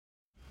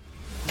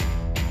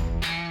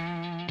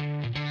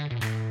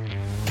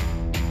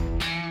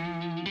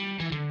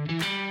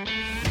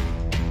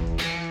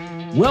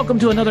Welcome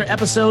to another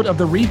episode of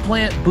the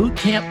Replant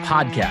Bootcamp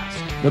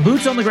Podcast, the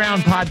Boots on the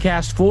Ground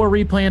podcast for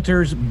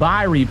replanters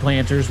by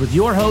replanters with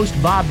your host,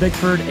 Bob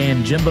Bickford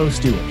and Jimbo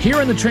Stewart.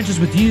 Here in the trenches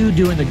with you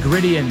doing the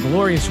gritty and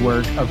glorious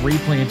work of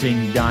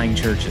replanting dying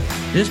churches.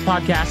 This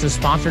podcast is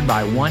sponsored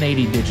by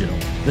 180 Digital,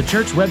 the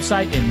church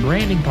website and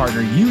branding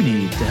partner you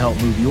need to help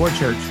move your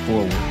church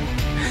forward.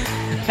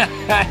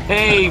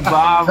 Hey,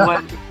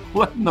 Bob,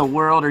 what in the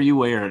world are you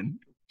wearing?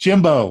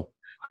 Jimbo,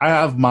 I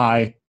have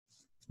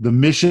The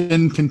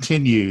Mission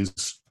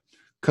Continues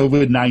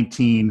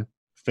COVID-19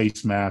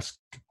 face mask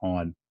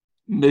on.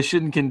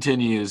 Mission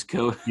continues.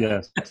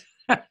 Yes.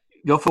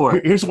 Go for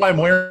it. Here's why I'm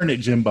wearing it,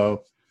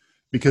 Jimbo.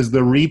 Because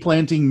the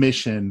replanting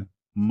mission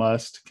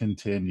must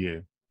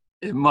continue.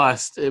 It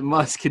must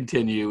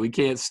continue. We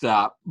can't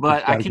stop.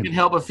 But I can't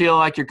help but feel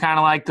like you're kind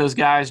of like those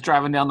guys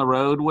driving down the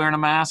road wearing a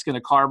mask in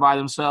a car by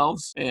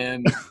themselves.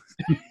 And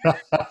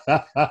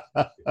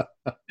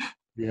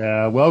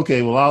yeah, well,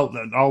 okay. Well,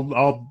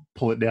 I'll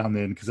pull it down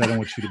then because I don't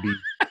want you to be.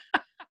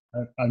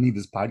 I need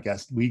this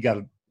podcast. We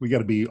got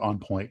to be on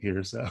point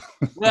here. So,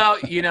 well,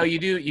 you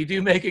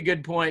do make a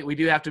good point. We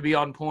do have to be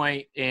on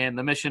point, and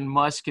the mission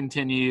must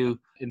continue.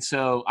 And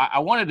so, I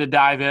wanted to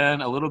dive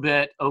in a little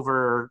bit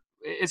over.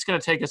 It's going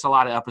to take us a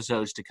lot of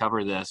episodes to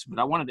cover this, but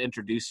I wanted to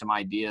introduce some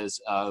ideas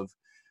of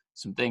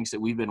some things that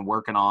we've been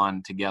working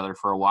on together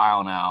for a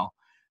while now,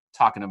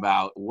 talking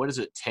about what does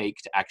it take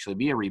to actually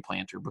be a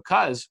replanter.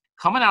 Because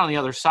coming out on the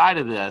other side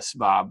of this,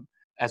 Bob,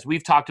 as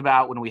we've talked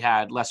about when we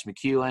had Les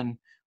McEwen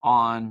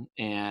on,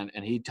 and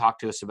he talked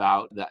to us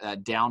about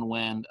that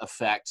downwind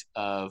effect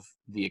of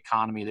the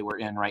economy that we're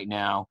in right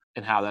now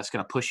and how that's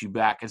going to push you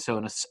back. And so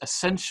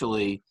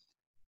essentially,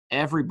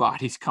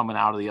 everybody's coming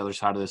out of the other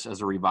side of this as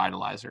a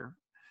revitalizer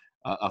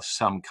of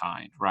some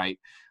kind, right?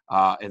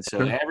 And so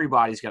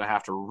everybody's going to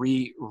have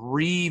to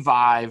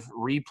revive,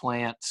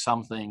 replant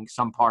something,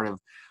 some part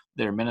of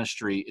their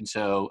ministry. And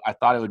so I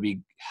thought it would be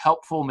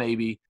helpful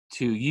maybe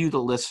to you,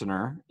 the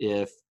listener,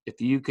 if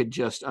you could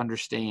just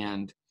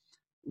understand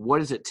what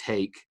does it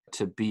take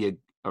to be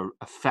a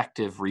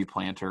effective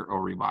replanter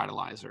or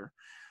revitalizer.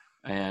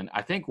 And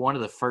I think one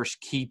of the first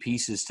key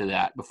pieces to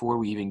that, before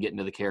we even get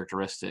into the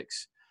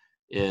characteristics,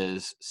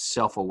 is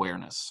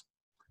self-awareness,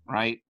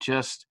 right?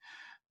 Just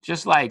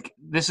like,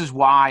 this is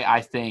why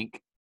I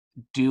think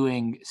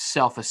doing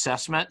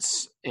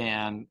self-assessments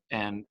and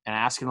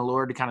asking the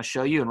Lord to kind of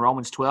show you. In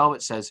Romans 12,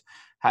 it says,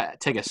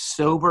 take a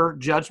sober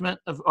judgment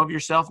of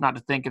yourself, not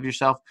to think of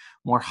yourself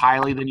more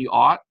highly than you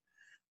ought,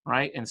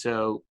 right? And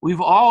so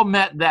we've all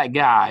met that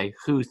guy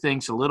who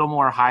thinks a little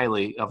more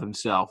highly of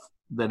himself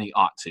than he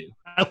ought to.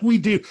 We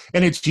do.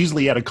 And it's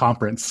usually at a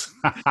conference.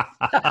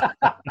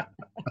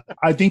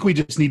 I think we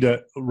just need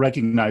to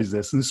recognize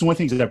this. And this is one of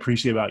the things that I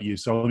appreciate about you.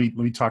 So let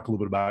me talk a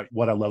little bit about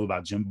what I love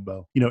about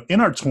Jimbo.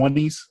 In our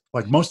 20s,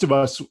 like most of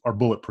us are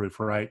bulletproof,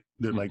 right?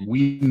 That like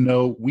we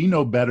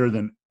know better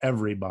than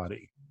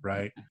everybody,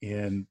 right?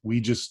 And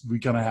we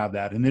kind of have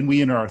that. And then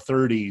we enter our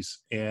 30s,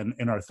 and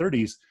in our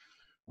 30s,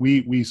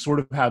 we sort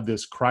of have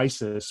this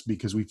crisis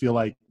because we feel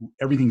like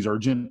everything's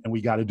urgent and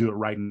we got to do it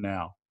right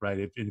now,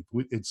 right?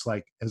 It's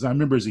like, as I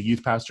remember as a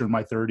youth pastor in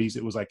my 30s,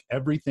 it was like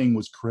everything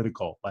was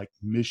critical, like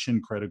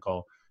mission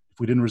critical. If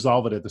we didn't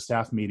resolve it at the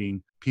staff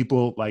meeting,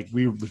 people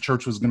the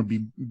church was going to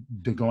be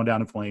going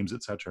down in flames,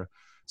 etc.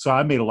 So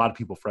I made a lot of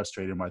people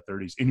frustrated in my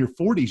 30s. In your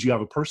 40s, you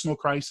have a personal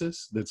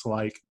crisis that's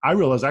like, I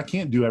realize I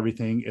can't do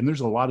everything, and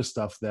there's a lot of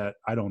stuff that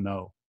I don't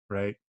know,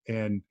 right?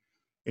 And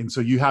so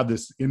you have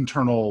this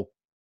internal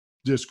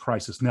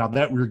crisis. Now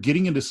that we're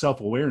getting into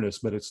self-awareness,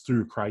 but it's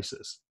through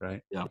crisis,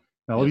 right? Yeah.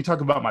 Now let me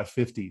talk about my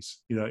 50s.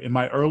 In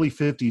my early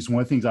 50s,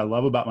 one of the things I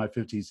love about my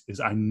 50s is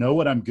I know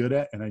what I'm good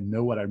at and I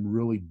know what I'm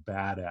really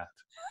bad at.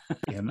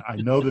 And I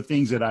know the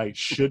things that I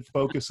should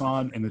focus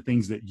on and the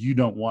things that you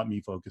don't want me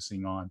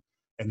focusing on.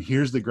 And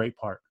here's the great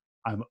part.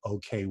 I'm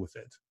okay with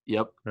it.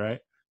 Yep. Right?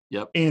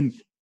 Yep. And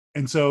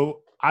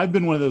so I've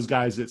been one of those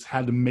guys that's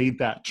had to make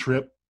that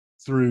trip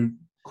through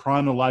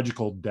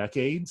chronological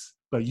decades.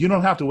 But you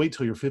don't have to wait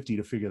till you're 50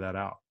 to figure that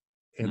out.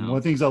 And one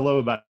of the things I love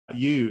about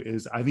you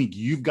is I think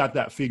you've got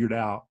that figured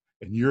out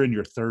and you're in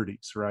your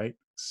 30s, right?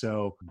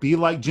 So be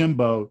like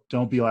Jimbo,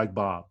 don't be like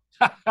Bob.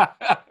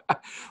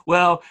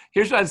 Well,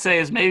 here's what I'd say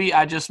is maybe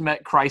I just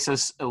met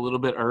crisis a little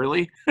bit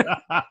early.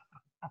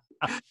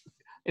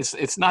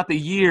 It's not the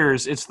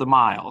years, it's the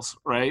miles,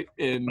 right?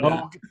 And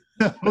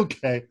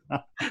okay.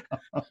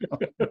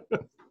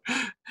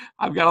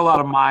 I've got a lot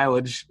of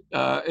mileage,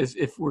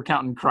 if we're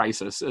counting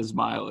crisis as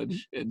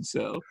mileage. And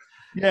so.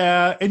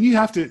 Yeah. And you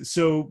have to,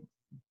 so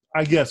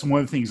I guess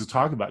one of the things to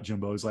talk about,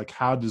 Jimbo, is like,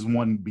 how does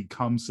one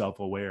become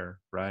self-aware,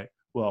 right?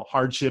 Well,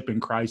 hardship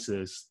and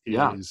crisis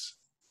is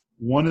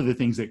one of the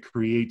things that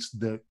creates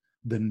the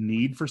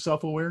need for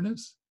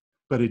self-awareness,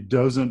 but it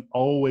doesn't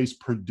always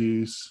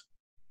produce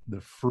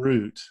the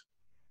fruit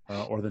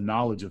or the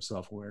knowledge of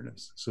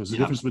self-awareness. So there's a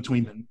difference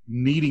between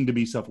needing to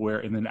be self-aware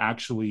and then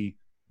actually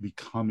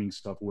becoming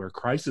self-aware.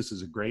 Crisis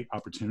is a great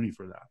opportunity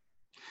for that.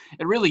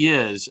 It really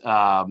is.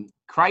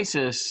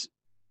 Crisis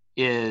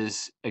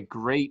is a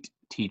great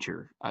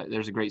teacher.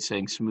 There's a great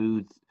saying,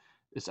 smooth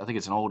I think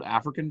it's an old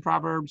African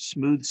proverb: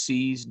 smooth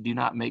seas do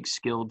not make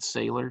skilled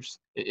sailors.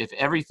 If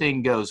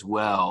everything goes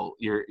well,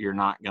 you're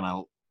not going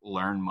to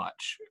learn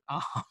much.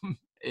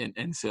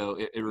 And so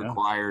it Yeah.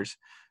 requires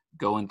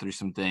going through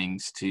some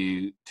things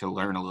to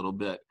learn a little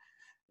bit.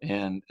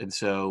 And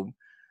so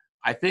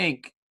I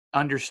think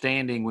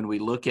understanding when we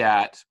look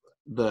at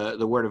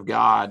the word of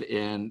God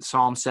in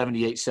Psalm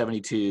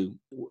 78:72,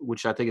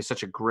 which I think is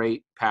such a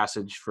great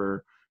passage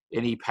for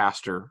any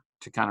pastor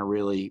to kind of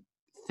really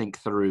think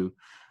through.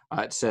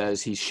 It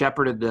says, he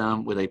shepherded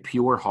them with a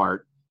pure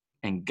heart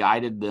and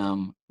guided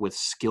them with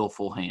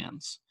skillful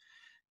hands.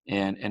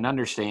 And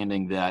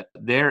understanding that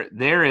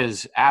there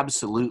is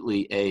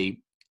absolutely a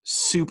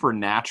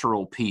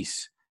supernatural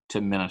piece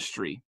to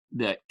ministry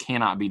that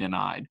cannot be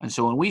denied. And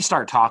so when we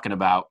start talking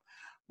about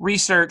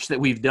research that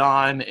we've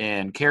done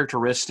and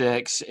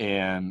characteristics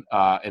and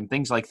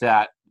things like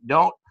that,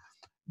 don't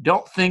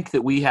think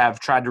that we have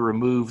tried to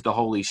remove the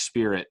Holy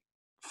Spirit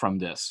from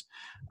this.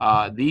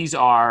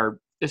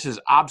 This is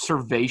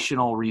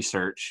observational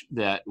research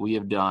that we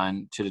have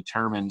done to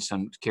determine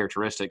some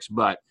characteristics,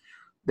 but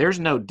there's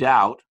no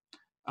doubt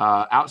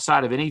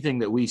outside of anything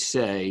that we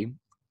say,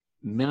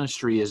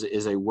 ministry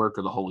is a work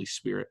of the Holy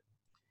Spirit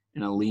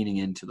and a leaning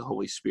into the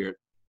Holy Spirit.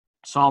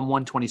 Psalm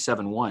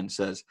 127:1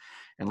 says,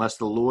 unless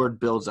the Lord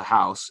builds a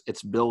house,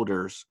 its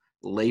builders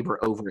labor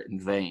over it in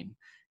vain.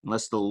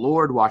 Unless the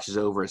Lord watches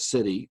over a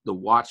city, the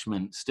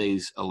watchman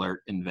stays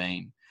alert in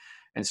vain.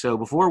 And so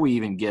before we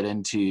even get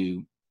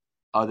into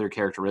other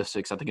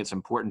characteristics, I think it's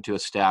important to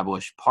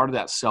establish part of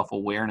that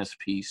self-awareness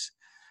piece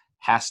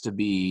has to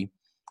be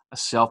a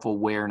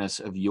self-awareness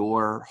of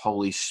your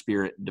Holy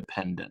Spirit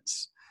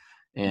dependence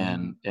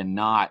and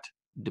not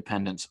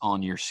dependence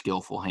on your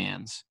skillful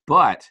hands.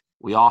 But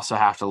we also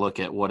have to look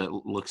at what it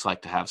looks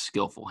like to have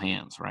skillful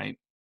hands, right?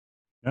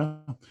 Yeah.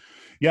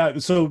 Yeah.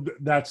 So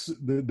that's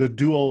the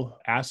dual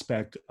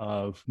aspect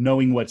of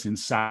knowing what's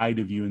inside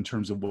of you in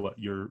terms of what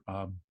your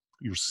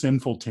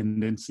sinful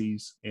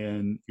tendencies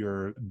and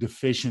your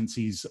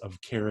deficiencies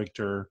of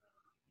character,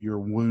 your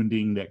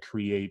wounding that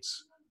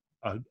creates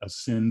a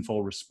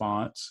sinful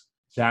response.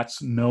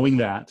 That's knowing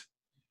that,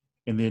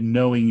 and then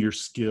knowing your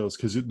skills,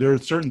 because there are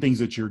certain things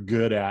that you're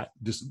good at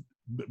just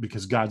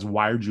because God's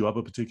wired you up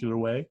a particular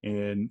way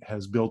and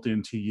has built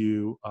into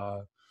you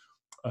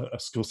a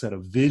skill set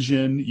of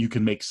vision. You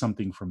can make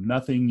something from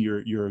nothing.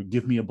 You're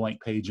give me a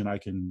blank page and I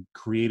can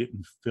create it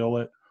and fill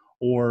it,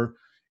 or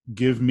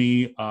give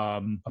me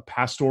a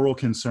pastoral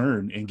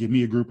concern and give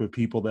me a group of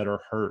people that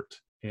are hurt,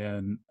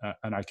 and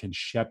I can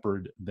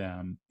shepherd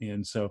them.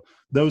 And so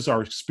those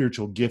are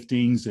spiritual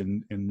giftings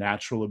and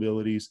natural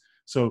abilities.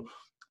 So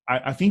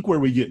I think where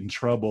we get in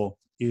trouble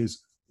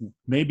is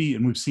maybe,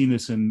 and we've seen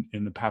this in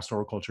the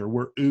pastoral culture,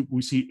 where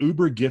we see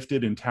uber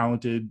gifted and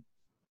talented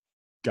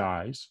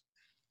guys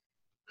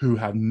who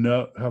have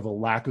a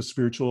lack of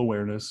spiritual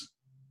awareness,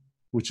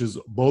 which is,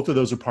 both of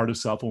those are part of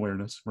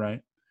self-awareness, right?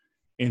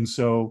 And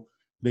so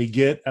they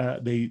get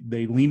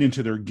they lean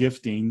into their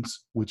giftings,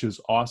 which is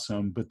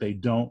awesome, but they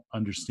don't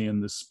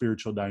understand the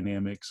spiritual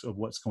dynamics of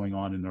what's going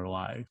on in their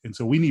life. And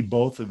so we need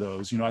both of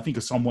those. I think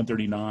of Psalm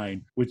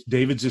 139, which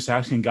David's just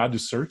asking God to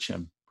search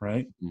him,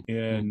 right?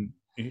 And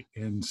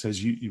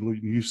says,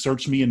 you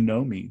search me and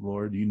know me,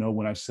 Lord. You know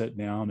when I sit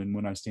down and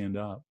when I stand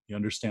up. You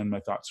understand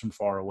my thoughts from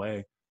far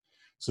away.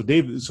 So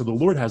the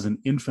Lord has an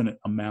infinite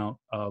amount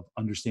of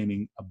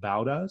understanding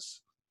about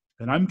us.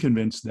 And I'm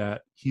convinced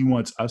that he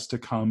wants us to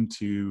come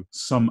to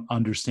some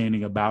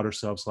understanding about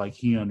ourselves like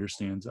he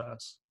understands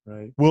us,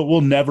 right?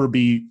 We'll never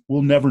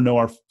know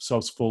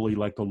ourselves fully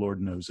like the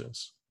Lord knows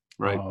us.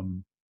 Right.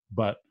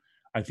 But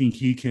I think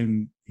he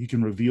can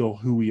reveal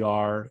who we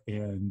are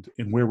and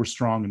where we're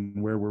strong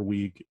and where we're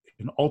weak.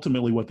 And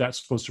ultimately what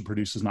that's supposed to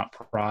produce is not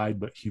pride,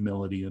 but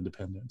humility and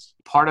dependence.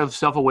 Part of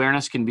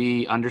self-awareness can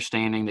be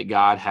understanding that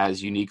God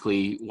has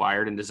uniquely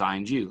wired and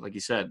designed you. Like you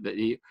said, that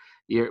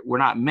we're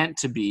not meant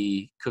to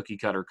be cookie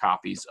cutter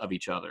copies of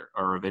each other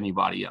or of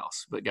anybody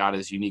else, but God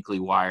has uniquely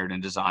wired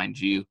and designed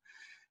you.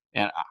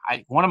 And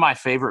one of my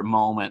favorite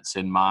moments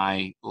in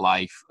my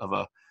life of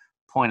a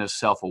point of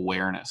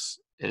self-awareness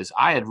is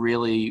I had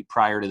really,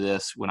 prior to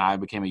this, when I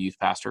became a youth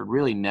pastor,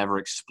 really never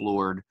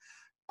explored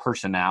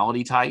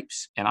personality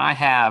types. And I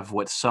have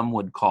what some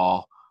would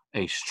call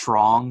a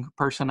strong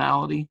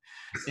personality.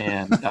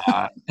 And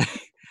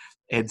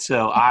and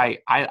so I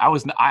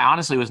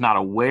honestly was not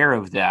aware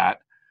of that.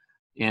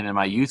 And in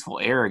my youthful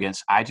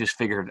arrogance, I just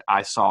figured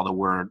I saw the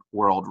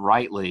world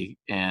rightly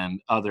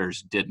and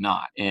others did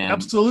not. And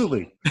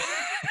absolutely.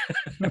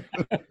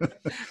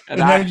 and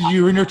then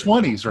you were in your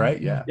 20s,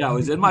 right? Yeah. Yeah, I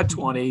was in my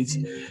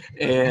 20s,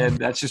 and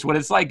that's just what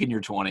it's like in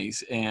your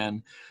 20s.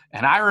 And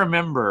I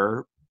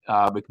remember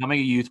becoming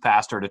a youth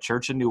pastor at a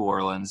church in New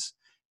Orleans.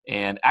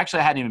 And actually,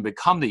 I hadn't even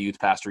become the youth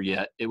pastor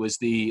yet. It was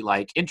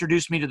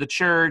introduced me to the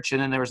church,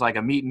 and then there was like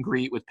a meet and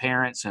greet with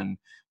parents and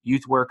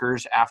youth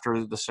workers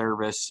after the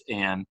service,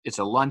 and it's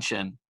a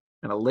luncheon.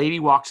 And a lady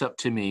walks up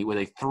to me with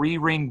a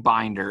 3-ring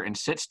binder and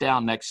sits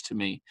down next to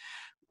me,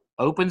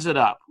 opens it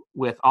up,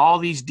 with all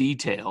these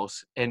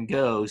details and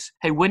goes,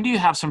 "Hey, when do you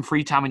have some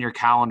free time in your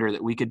calendar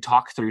that we could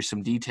talk through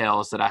some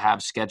details that I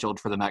have scheduled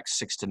for the next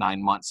 6 to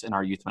 9 months in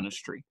our youth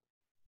ministry?"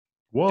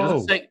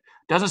 Whoa.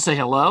 Doesn't say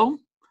hello.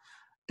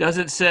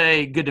 Doesn't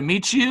say good to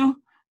meet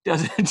you.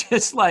 Doesn't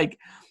just like,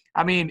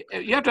 I mean,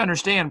 you have to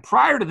understand,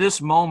 prior to this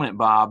moment,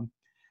 Bob,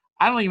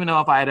 I don't even know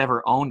if I had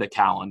ever owned a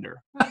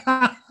calendar.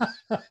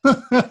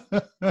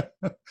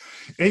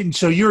 And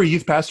so you're a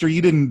youth pastor.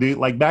 You didn't do,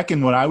 like, back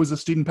in when I was a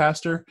student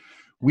pastor,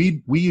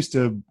 we used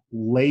to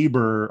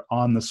labor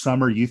on the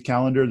summer youth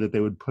calendar that they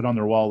would put on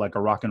their wall like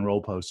a rock and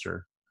roll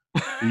poster.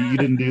 You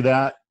didn't do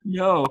that?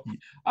 No,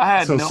 I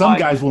had So no some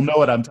idea. guys will know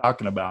what I'm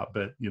talking about,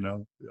 but you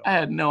know. I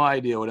had no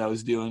idea what I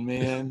was doing,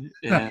 man.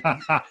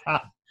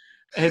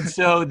 And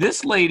so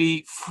this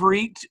lady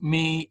freaked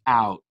me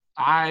out.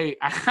 I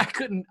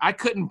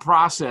couldn't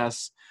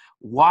process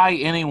why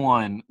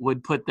anyone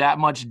would put that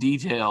much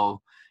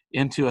detail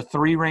into a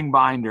 3-ring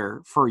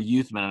binder for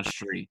youth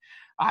ministry.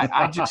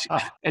 I just,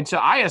 and so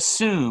I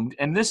assumed,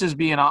 and this is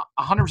being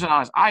 100%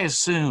 honest, I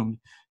assumed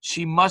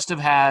she must have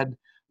had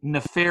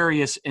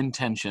nefarious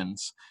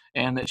intentions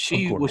and that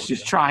she was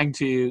just trying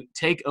to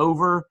take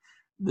over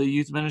the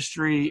youth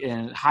ministry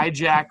and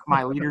hijack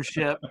my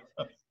leadership.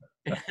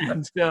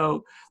 And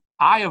so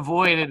I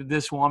avoided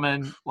this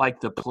woman like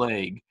the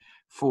plague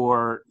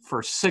for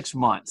 6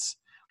 months.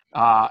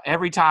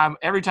 Every time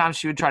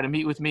she would try to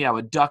meet with me, I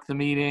would duck the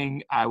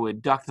meeting. I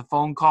would duck the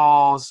phone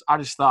calls. I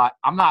just thought,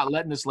 I'm not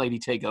letting this lady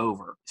take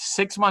over.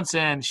 6 months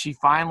in, she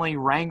finally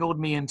wrangled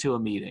me into a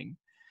meeting,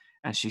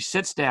 and she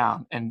sits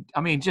down, and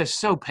I mean, just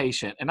so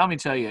patient. And let me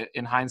tell you,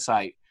 in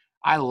hindsight,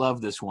 I love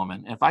this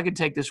woman. If I could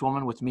take this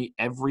woman with me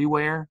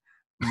everywhere,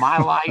 my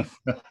life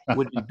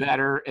would be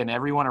better, and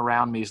everyone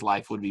around me's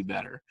life would be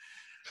better.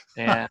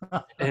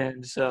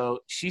 And so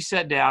she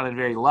sat down and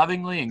very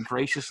lovingly and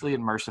graciously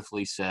and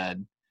mercifully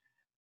said,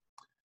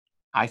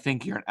 "I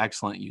think you're an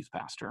excellent youth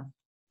pastor,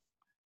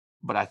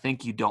 but I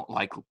think you don't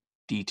like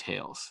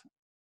details.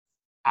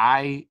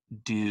 I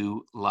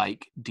do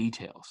like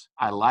details.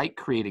 I like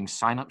creating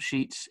sign-up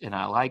sheets, and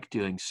I like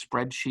doing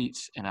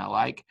spreadsheets, and I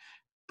like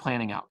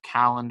planning out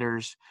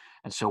calendars.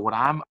 And so what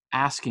I'm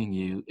asking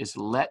you is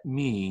let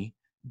me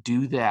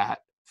do that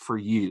for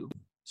you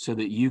so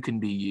that you can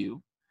be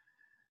you."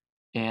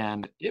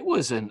 And it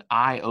was an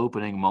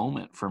eye-opening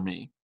moment for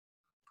me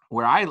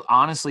where I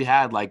honestly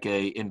had like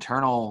a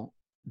internal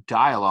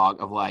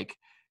dialogue of like,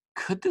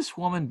 could this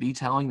woman be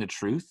telling the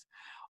truth?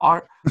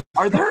 Are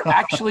there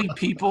actually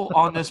people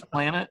on this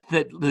planet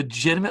that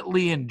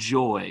legitimately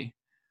enjoy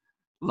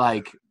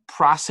like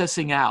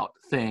processing out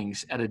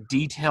things at a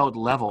detailed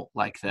level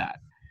like that?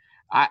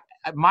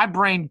 My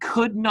brain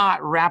could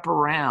not wrap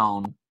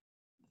around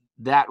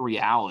that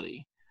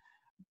reality,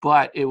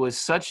 but it was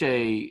such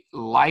a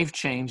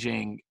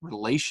life-changing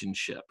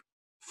relationship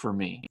for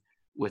me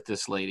with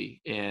this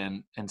lady.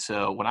 And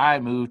so when I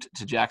moved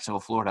to Jacksonville,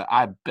 Florida,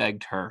 I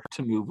begged her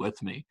to move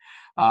with me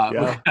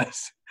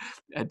because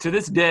to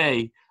this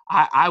day,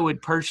 I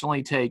would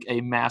personally take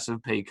a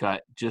massive pay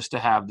cut just to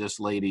have this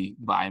lady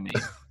by me.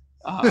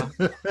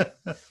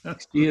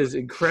 She is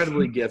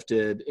incredibly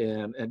gifted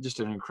and just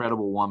an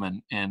incredible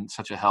woman and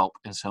such a help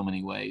in so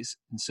many ways.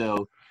 And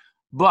so,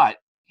 but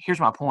here's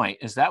my point,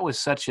 is that was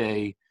such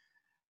a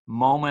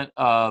moment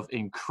of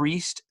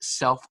increased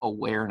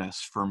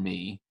self-awareness for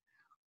me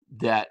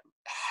that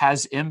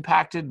has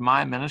impacted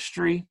my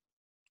ministry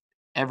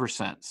ever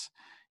since,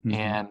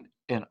 and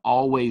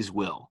always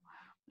will.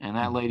 And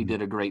that lady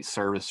did a great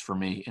service for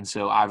me. And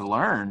so I've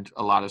learned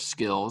a lot of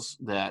skills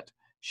that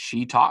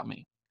she taught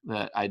me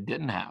that I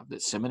didn't have,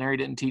 that seminary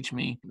didn't teach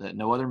me, that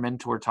no other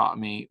mentor taught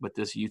me, but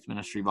this youth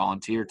ministry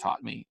volunteer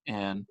taught me.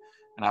 And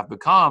I've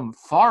become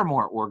far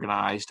more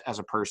organized as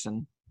a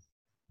person,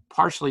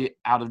 partially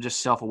out of just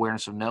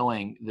self-awareness of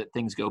knowing that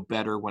things go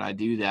better when I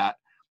do that,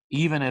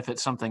 even if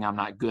it's something I'm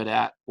not good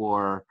at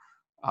or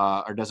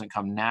doesn't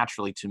come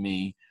naturally to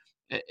me.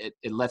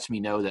 It lets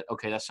me know that,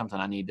 okay, that's something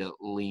I need to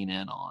lean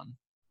in on.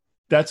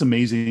 That's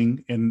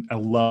amazing. And I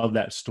love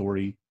that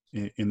story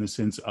in the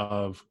sense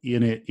of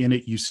in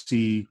it you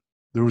see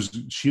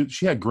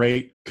she had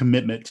great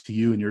commitment to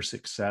you and your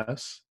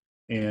success,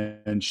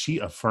 and she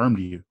affirmed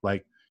you,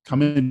 like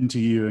coming to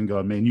you and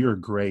going, man, you're a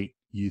great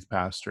youth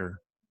pastor.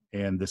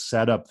 And the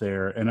setup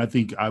there, and I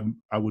think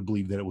I would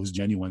believe that it was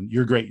genuine.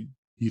 You're a great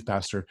youth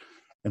pastor,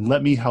 and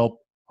let me help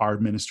our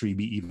ministry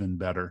be even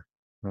better,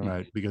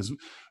 right? Because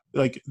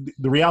like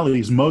the reality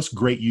is most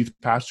great youth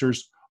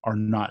pastors are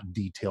not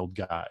detailed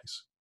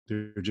guys.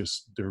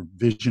 They're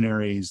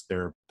visionaries,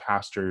 they're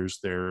pastors,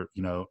 they're,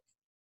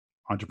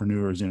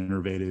 entrepreneurs and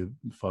innovative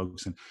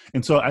folks.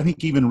 And so I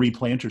think even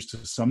replanters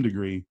to some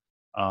degree,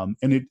 and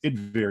it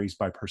varies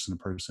by person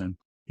to person,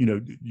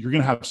 you're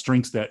going to have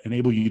strengths that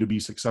enable you to be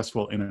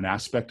successful in an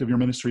aspect of your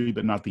ministry,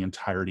 but not the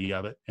entirety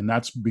of it. And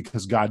that's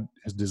because God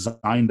has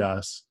designed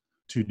us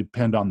to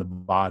depend on the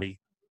body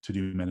to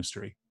do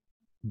ministry.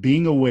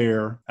 Being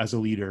aware as a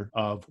leader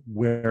of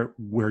where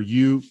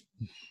you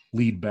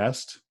lead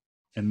best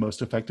and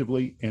most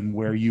effectively, and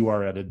where you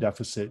are at a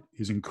deficit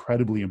is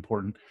incredibly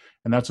important.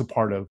 And that's a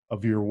part of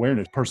your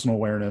awareness, personal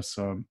awareness,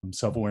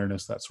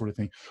 self-awareness, that sort of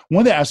thing.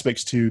 One of the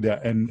aspects too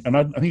that, and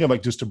I think I'd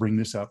like just to bring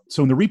this up.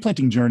 So in the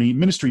replanting journey,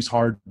 ministry is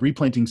hard.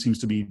 Replanting seems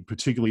to be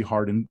particularly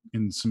hard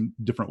in some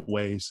different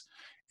ways.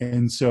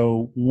 And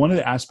so one of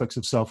the aspects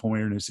of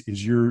self-awareness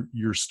is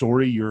your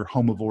story, your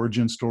home of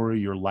origin story,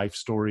 your life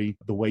story,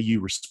 the way you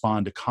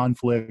respond to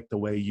conflict, the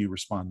way you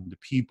respond to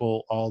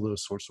people, all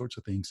those sorts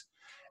of things.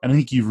 And I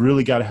think you've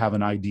really got to have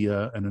an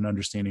idea and an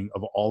understanding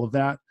of all of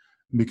that,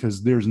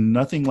 because there's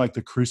nothing like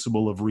the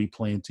crucible of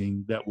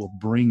replanting that will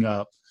bring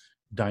up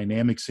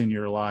dynamics in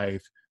your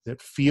life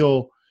that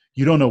feel,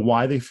 you don't know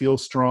why they feel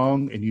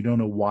strong, and you don't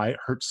know why it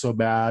hurts so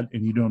bad,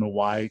 and you don't know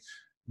why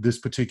this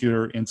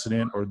particular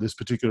incident or this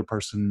particular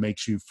person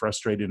makes you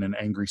frustrated and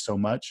angry so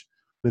much.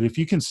 But if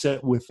you can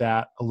sit with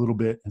that a little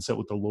bit and sit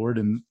with the Lord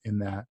in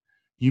that,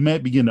 you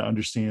might begin to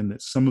understand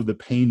that some of the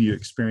pain you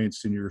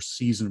experienced in your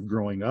season of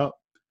growing up,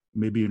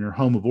 maybe in your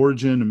home of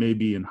origin,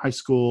 maybe in high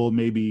school,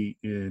 maybe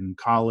in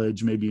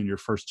college, maybe in your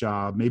first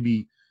job,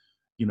 maybe,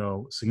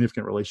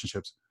 significant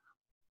relationships,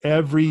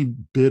 every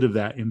bit of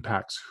that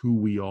impacts who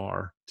we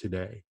are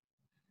today.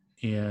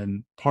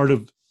 And part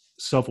of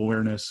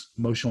self-awareness,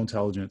 emotional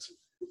intelligence,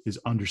 is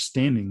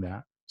understanding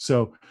that.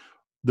 So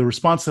the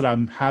response that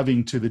I'm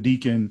having to the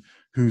deacon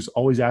who's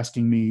always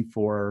asking me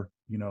for,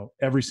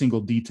 every single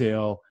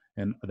detail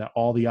and that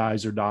all the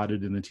I's are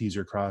dotted and the T's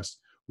are crossed,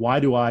 why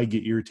do I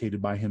get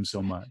irritated by him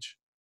so much,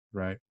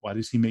 right? Why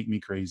does he make me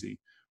crazy?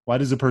 Why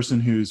does a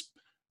person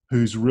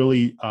who's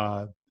really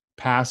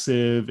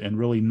passive and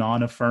really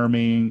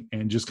non-affirming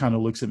and just kind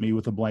of looks at me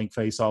with a blank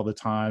face all the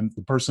time,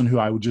 the person who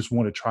I would just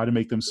want to try to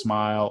make them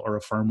smile or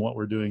affirm what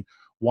we're doing,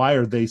 why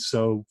are they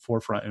so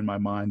forefront in my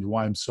mind?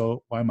 Why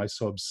am I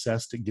so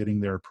obsessed at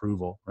getting their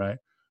approval, right?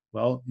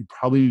 Well, you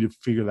probably need to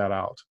figure that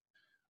out.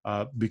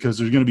 Because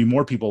there's going to be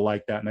more people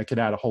like that. And I could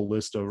add a whole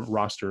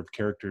roster of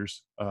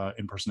characters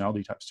and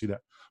personality types to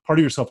that. Part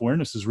of your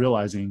self-awareness is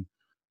realizing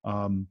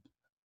I'm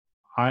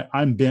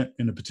bent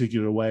in a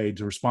particular way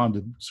to respond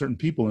to certain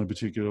people in a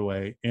particular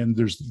way. And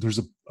there's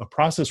a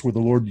process where the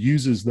Lord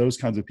uses those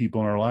kinds of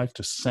people in our life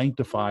to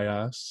sanctify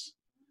us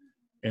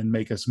and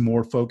make us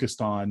more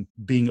focused on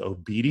being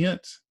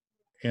obedient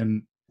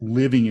and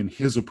living in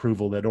his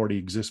approval that already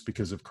exists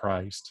because of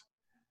Christ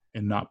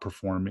and not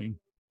performing.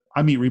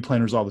 I meet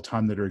replanters all the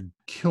time that are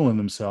killing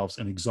themselves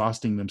and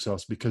exhausting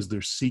themselves because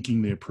they're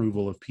seeking the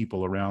approval of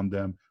people around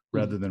them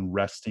rather than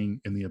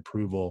resting in the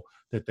approval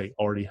that they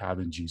already have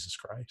in Jesus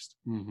Christ.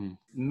 Mm-hmm.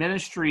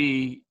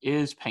 Ministry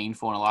is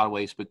painful in a lot of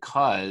ways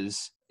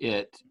because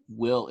it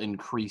will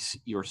increase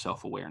your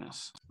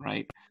self-awareness,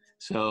 right?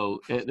 So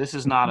this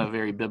is not a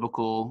very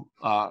biblical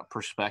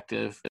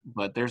perspective,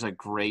 but there's a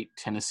great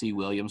Tennessee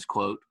Williams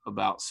quote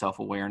about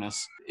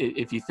self-awareness.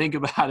 If you think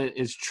about it,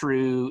 it's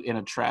true in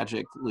a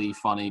tragically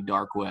funny,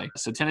 dark way.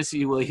 So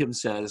Tennessee Williams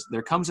says,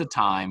 there comes a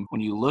time when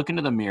you look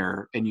into the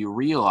mirror and you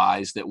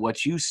realize that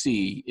what you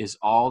see is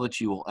all that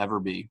you will ever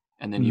be.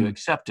 And then you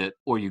accept it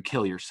or you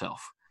kill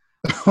yourself.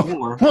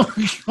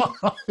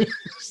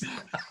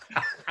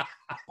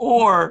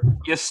 Or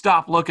you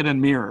stop looking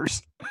in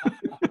mirrors.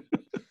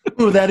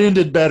 Oh, that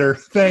ended better.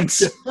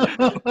 Thanks.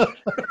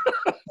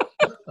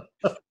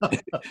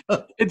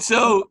 And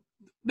so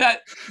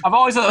that I've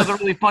always thought that was a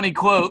really funny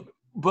quote,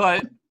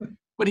 but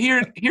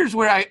here's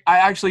where I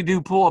actually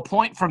do pull a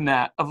point from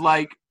that of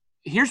like,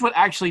 here's what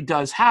actually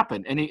does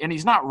happen. And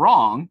he's not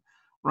wrong,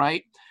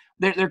 right?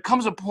 There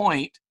comes a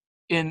point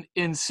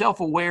in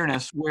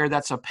self-awareness where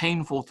that's a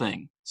painful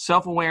thing.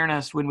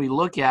 Self-awareness, when we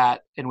look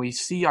at and we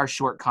see our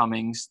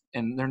shortcomings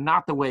and they're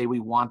not the way we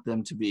want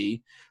them to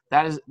be,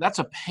 that's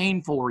a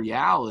painful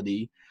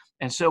reality.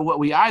 And so what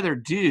we either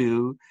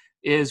do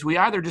is we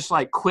either just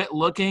like quit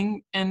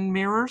looking in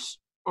mirrors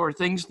or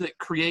things that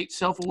create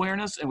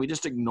self-awareness and we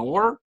just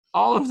ignore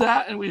all of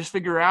that and we just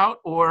figure out,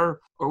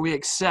 or we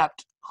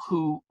accept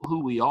who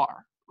we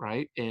are,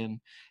 right?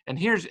 And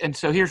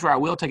so here's where I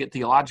will take it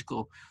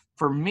theological.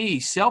 For me,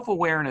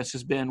 self-awareness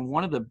has been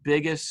one of the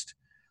biggest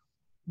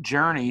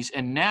journeys,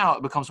 and now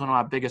it becomes one of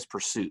my biggest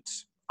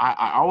pursuits.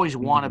 I always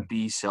want to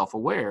be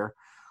self-aware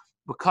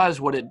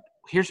because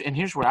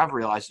here's what I've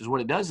realized is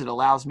what it does. It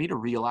allows me to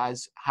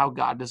realize how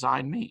God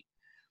designed me,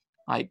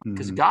 like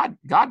because God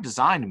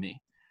designed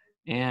me,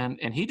 and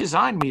He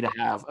designed me to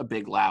have a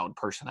big, loud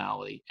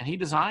personality, and He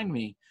designed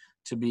me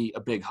to be a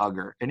big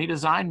hugger, and He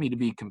designed me to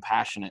be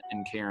compassionate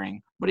and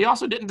caring. But He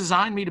also didn't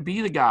design me to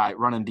be the guy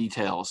running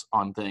details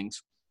on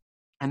things,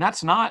 and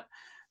that's not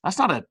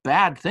a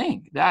bad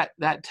thing.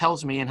 That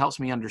tells me and helps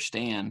me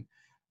understand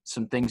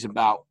some things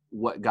about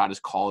what God has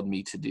called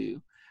me to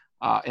do.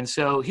 And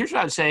so here's what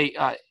I would say.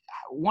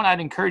 One, I'd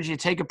encourage you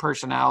to take a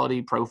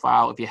personality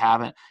profile if you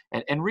haven't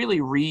and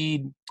really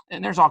read.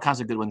 And there's all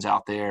kinds of good ones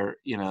out there.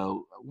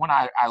 One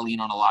I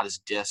lean on a lot is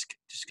DISC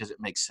just because it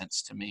makes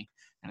sense to me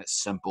and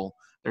it's simple.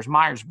 There's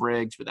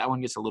Myers-Briggs, but that one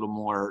gets a little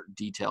more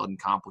detailed and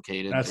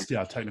complicated. That's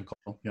technical.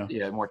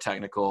 Yeah, more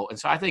technical. And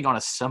so I think on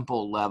a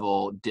simple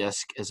level,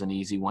 DISC is an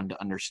easy one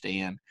to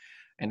understand.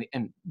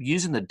 And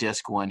using the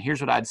disc one, here's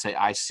what I'd say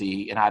I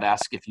see, and I'd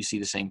ask if you see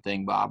the same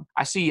thing, Bob.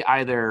 I see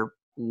either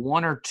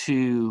one or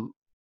two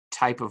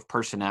type of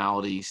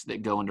personalities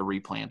that go into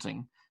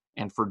replanting,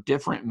 and for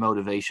different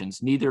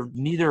motivations,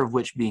 neither of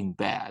which being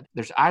bad.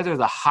 There's either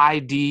the high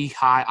D,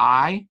 high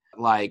I,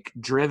 like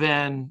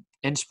driven,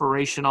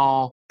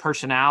 inspirational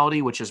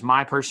personality, which is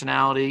my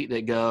personality,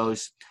 that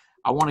goes,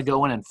 I want to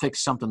go in and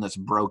fix something that's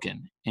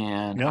broken.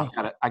 And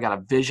I got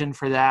a vision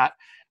for that.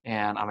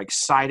 And I'm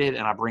excited,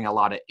 and I bring a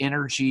lot of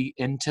energy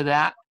into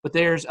that. But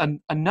there's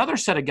another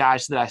set of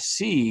guys that I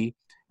see,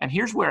 and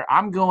here's where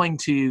I'm going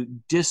to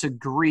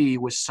disagree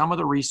with some of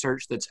the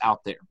research that's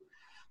out there.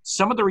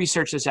 Some of the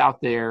research that's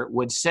out there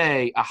would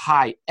say a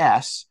high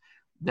S,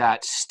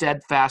 that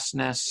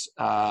steadfastness,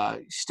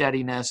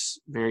 steadiness,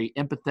 very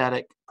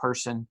empathetic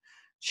person,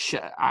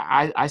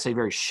 I say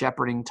very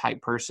shepherding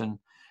type person,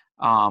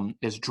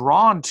 is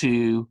drawn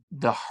to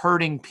the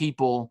hurting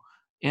people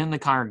in the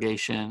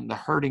congregation, the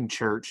hurting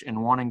church,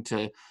 and wanting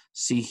to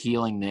see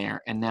healing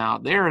there. And now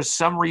there is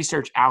some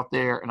research out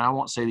there, and I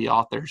won't say the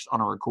authors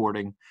on a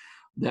recording,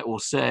 that will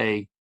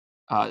say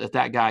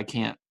that guy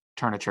can't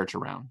turn a church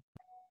around.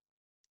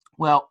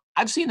 Well,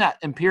 I've seen that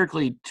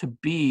empirically to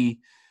be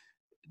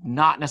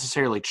not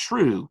necessarily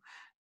true.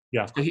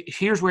 Yeah. So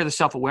here's where the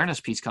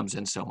self-awareness piece comes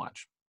in so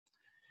much.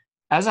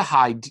 As a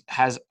high D,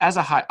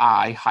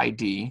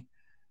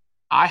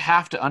 I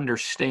have to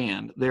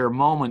understand there are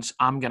moments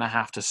I'm going to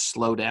have to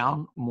slow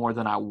down more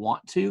than I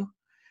want to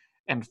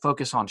and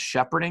focus on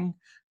shepherding,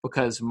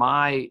 because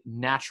my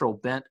natural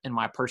bent in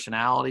my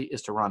personality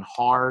is to run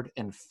hard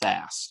and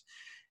fast.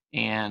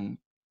 And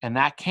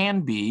that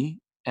can be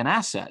an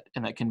asset,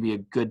 and that can be a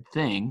good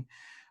thing.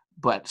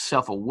 But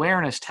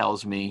self-awareness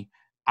tells me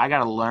I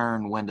got to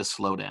learn when to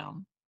slow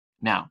down.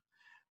 Now,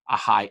 a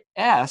high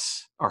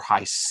S or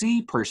high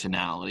C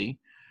personality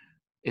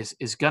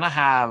is going to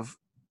have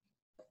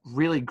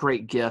really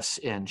great gifts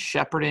in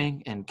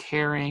shepherding and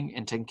caring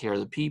and taking care of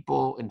the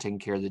people and taking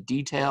care of the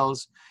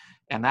details.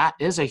 And that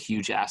is a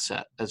huge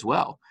asset as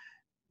well.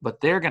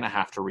 But they're going to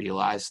have to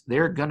realize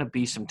there are going to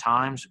be some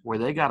times where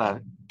they got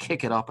to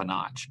kick it up a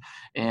notch,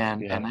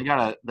 and they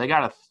got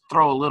to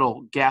throw a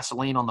little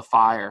gasoline on the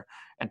fire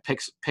and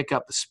pick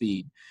up the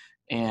speed.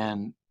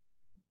 And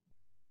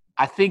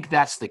I think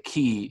that's the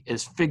key,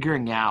 is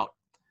figuring out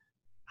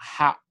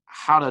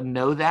how to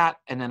know that,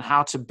 and then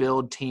how to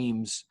build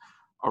teams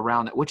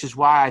around it, which is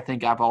why I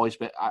think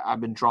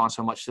I've been drawn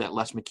so much to that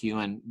Les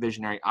McEwen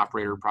visionary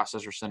operator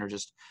processor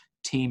synergist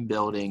team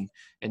building,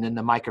 and then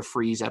the Micah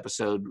Freeze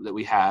episode that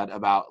we had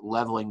about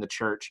leveling the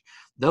church.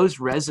 Those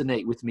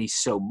resonate with me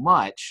so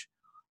much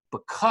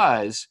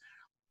because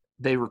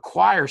they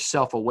require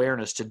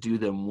self-awareness to do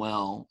them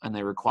well, and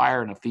they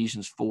require an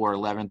Ephesians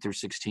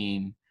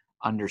 4:11-16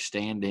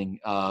 understanding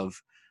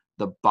of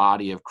the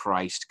body of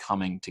Christ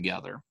coming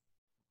together.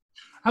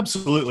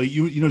 Absolutely.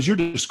 You know, as you're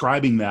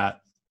describing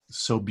that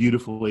so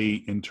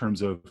beautifully in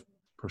terms of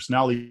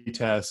personality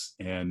tests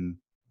and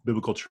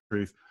biblical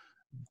truth,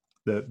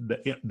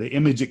 the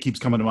image that keeps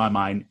coming to my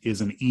mind is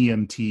an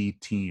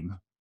EMT team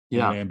in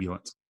an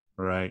ambulance.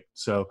 All right.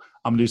 So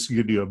I'm just going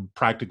to do a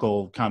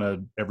practical kind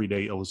of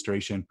everyday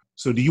illustration.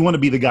 So do you want to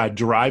be the guy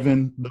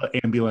driving the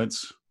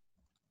ambulance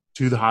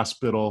to the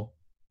hospital,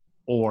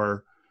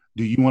 or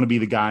do you want to be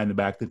the guy in the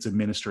back that's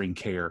administering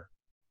care?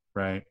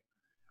 Right.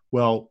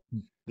 Well,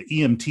 the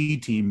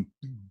EMT team,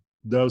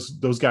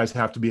 those guys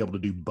have to be able to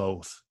do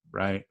both.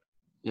 Right.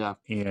 Yeah.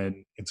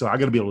 And so I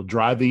got to be able to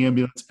drive the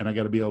ambulance, and I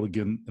got to be able to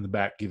get in the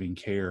back giving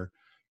care.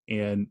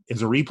 And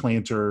as a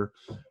replanter,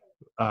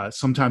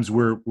 sometimes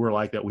we're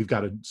like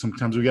that.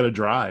 Sometimes we got to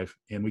drive,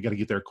 and we got to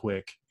get there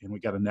quick, and we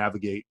got to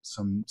navigate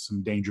some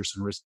dangerous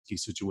and risky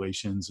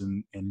situations,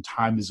 and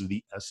time is of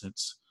the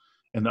essence.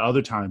 And the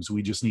other times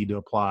we just need to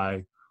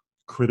apply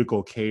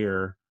critical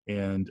care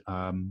and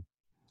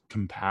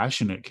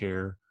compassionate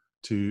care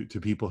to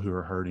people who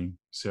are hurting.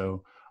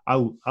 So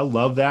I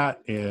love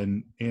that.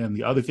 And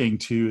the other thing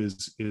too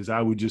is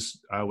I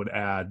would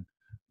add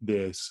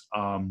this.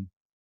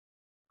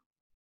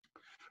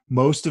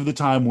 Most of the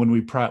time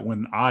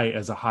when I,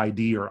 as a high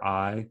D or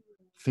I,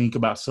 think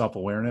about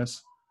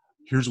self-awareness,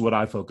 here's what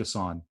I focus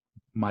on: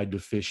 my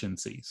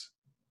deficiencies.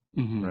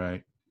 Mm-hmm.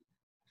 Right.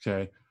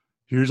 Okay.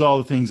 Here's all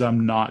the things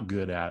I'm not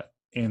good at.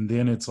 And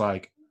then it's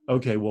like,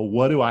 okay, well,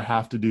 what do I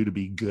have to do to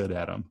be good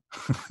at them?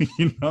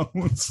 You know,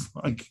 it's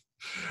like,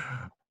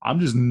 I'm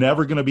just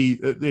never going to be,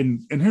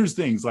 and here's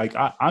things like,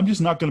 I'm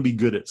just not going to be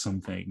good at some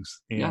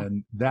things,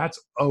 and that's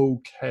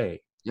okay.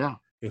 Yeah.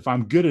 If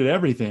I'm good at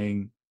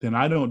everything, then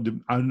I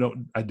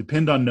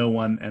depend on no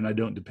one, and I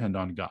don't depend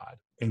on God.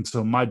 And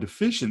so my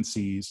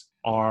deficiencies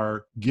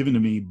are given to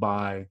me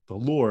by the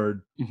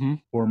Lord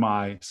for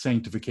my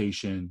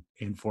sanctification,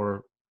 and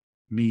for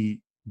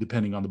me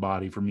depending on the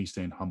body, for me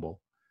staying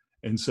humble.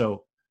 And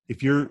so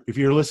if you're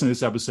listening to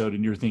this episode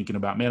and you're thinking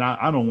about, man,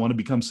 I don't want to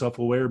become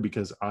self-aware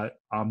because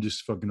I'm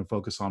just going to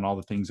focus on all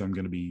the things I'm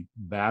going to be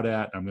bad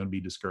at, and I'm going to be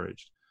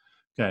discouraged.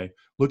 Okay,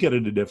 look at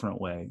it a different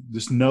way.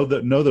 Just know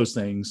those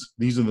things.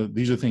 These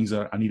are things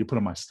that I need to put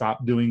on my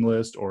stop doing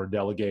list, or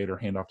delegate, or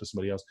hand off to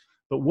somebody else.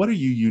 but what are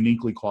you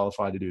uniquely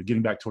qualified to do?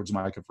 Getting back towards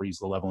Micah Freeze,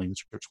 the leveling the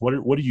church. What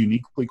are you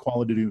uniquely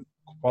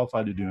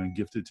qualified to do and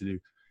gifted to do?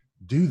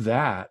 Do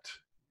that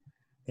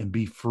and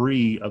be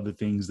free of the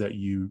things that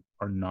you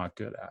are not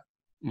good at.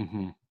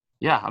 Mm-hmm.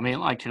 Yeah, I mean,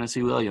 like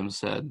Tennessee Williams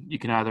said, you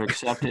can either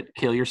accept it,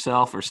 kill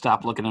yourself, or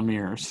stop looking in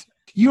mirrors.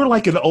 You're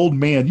like an old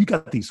man. You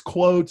got these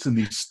quotes and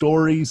these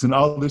stories and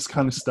all this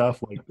kind of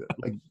stuff like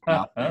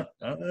that.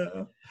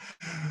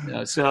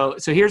 Yeah, so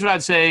here's what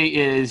I'd say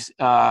is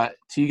to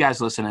you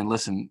guys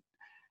listen,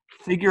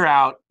 figure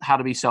out how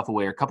to be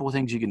self-aware. A couple of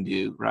things you can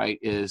do, right,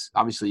 is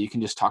obviously you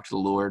can just talk to the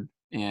Lord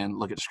and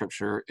look at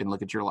Scripture and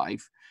look at your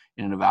life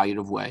in an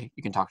evaluative way.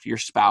 You can talk to your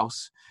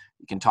spouse.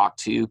 You can talk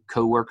to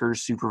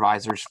coworkers,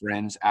 supervisors,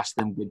 friends, ask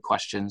them good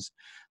questions.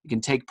 You can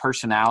take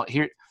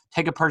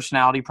a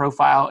personality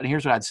profile. And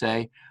here's what I'd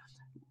say.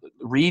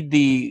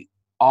 Read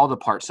all the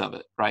parts of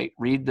it, right?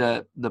 Read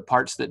the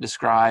parts that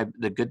describe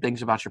the good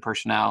things about your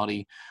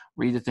personality.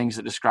 Read the things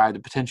that describe the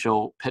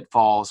potential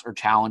pitfalls or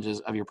challenges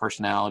of your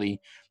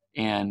personality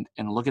and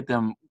look at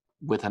them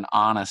with an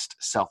honest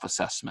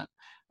self-assessment.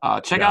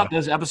 Check out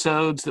those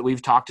episodes that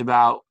we've talked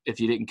about.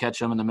 If you didn't catch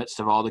them in the midst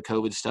of all the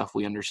COVID stuff,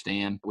 we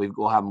understand.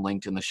 We'll have them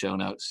linked in the show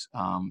notes.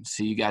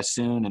 See you guys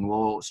soon, and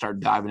we'll start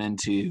diving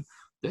into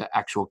the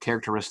actual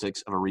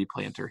characteristics of a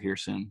replanter here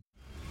soon.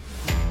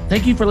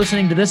 Thank you for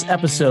listening to this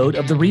episode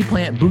of the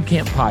Replant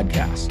Bootcamp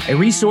Podcast, a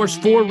resource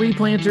for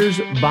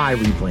replanters by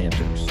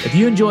replanters. If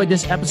you enjoyed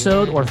this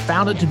episode or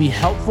found it to be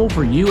helpful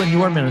for you and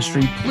your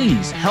ministry,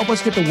 please help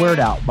us get the word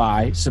out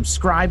by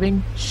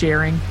subscribing,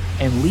 sharing,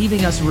 and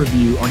leaving us a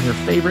review on your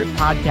favorite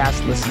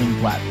podcast listening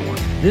platform.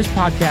 This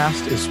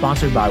podcast is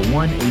sponsored by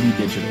 180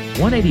 Digital.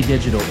 180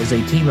 Digital is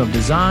a team of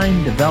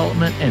design,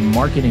 development, and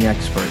marketing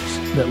experts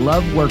that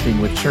love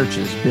working with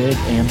churches big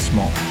and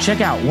small.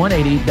 Check out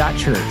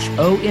 180.church,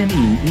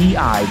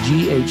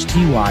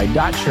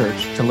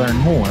 ONEEIGHTY.church to learn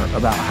more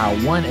about how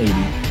 180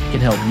 can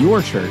help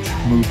your church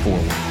move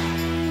forward.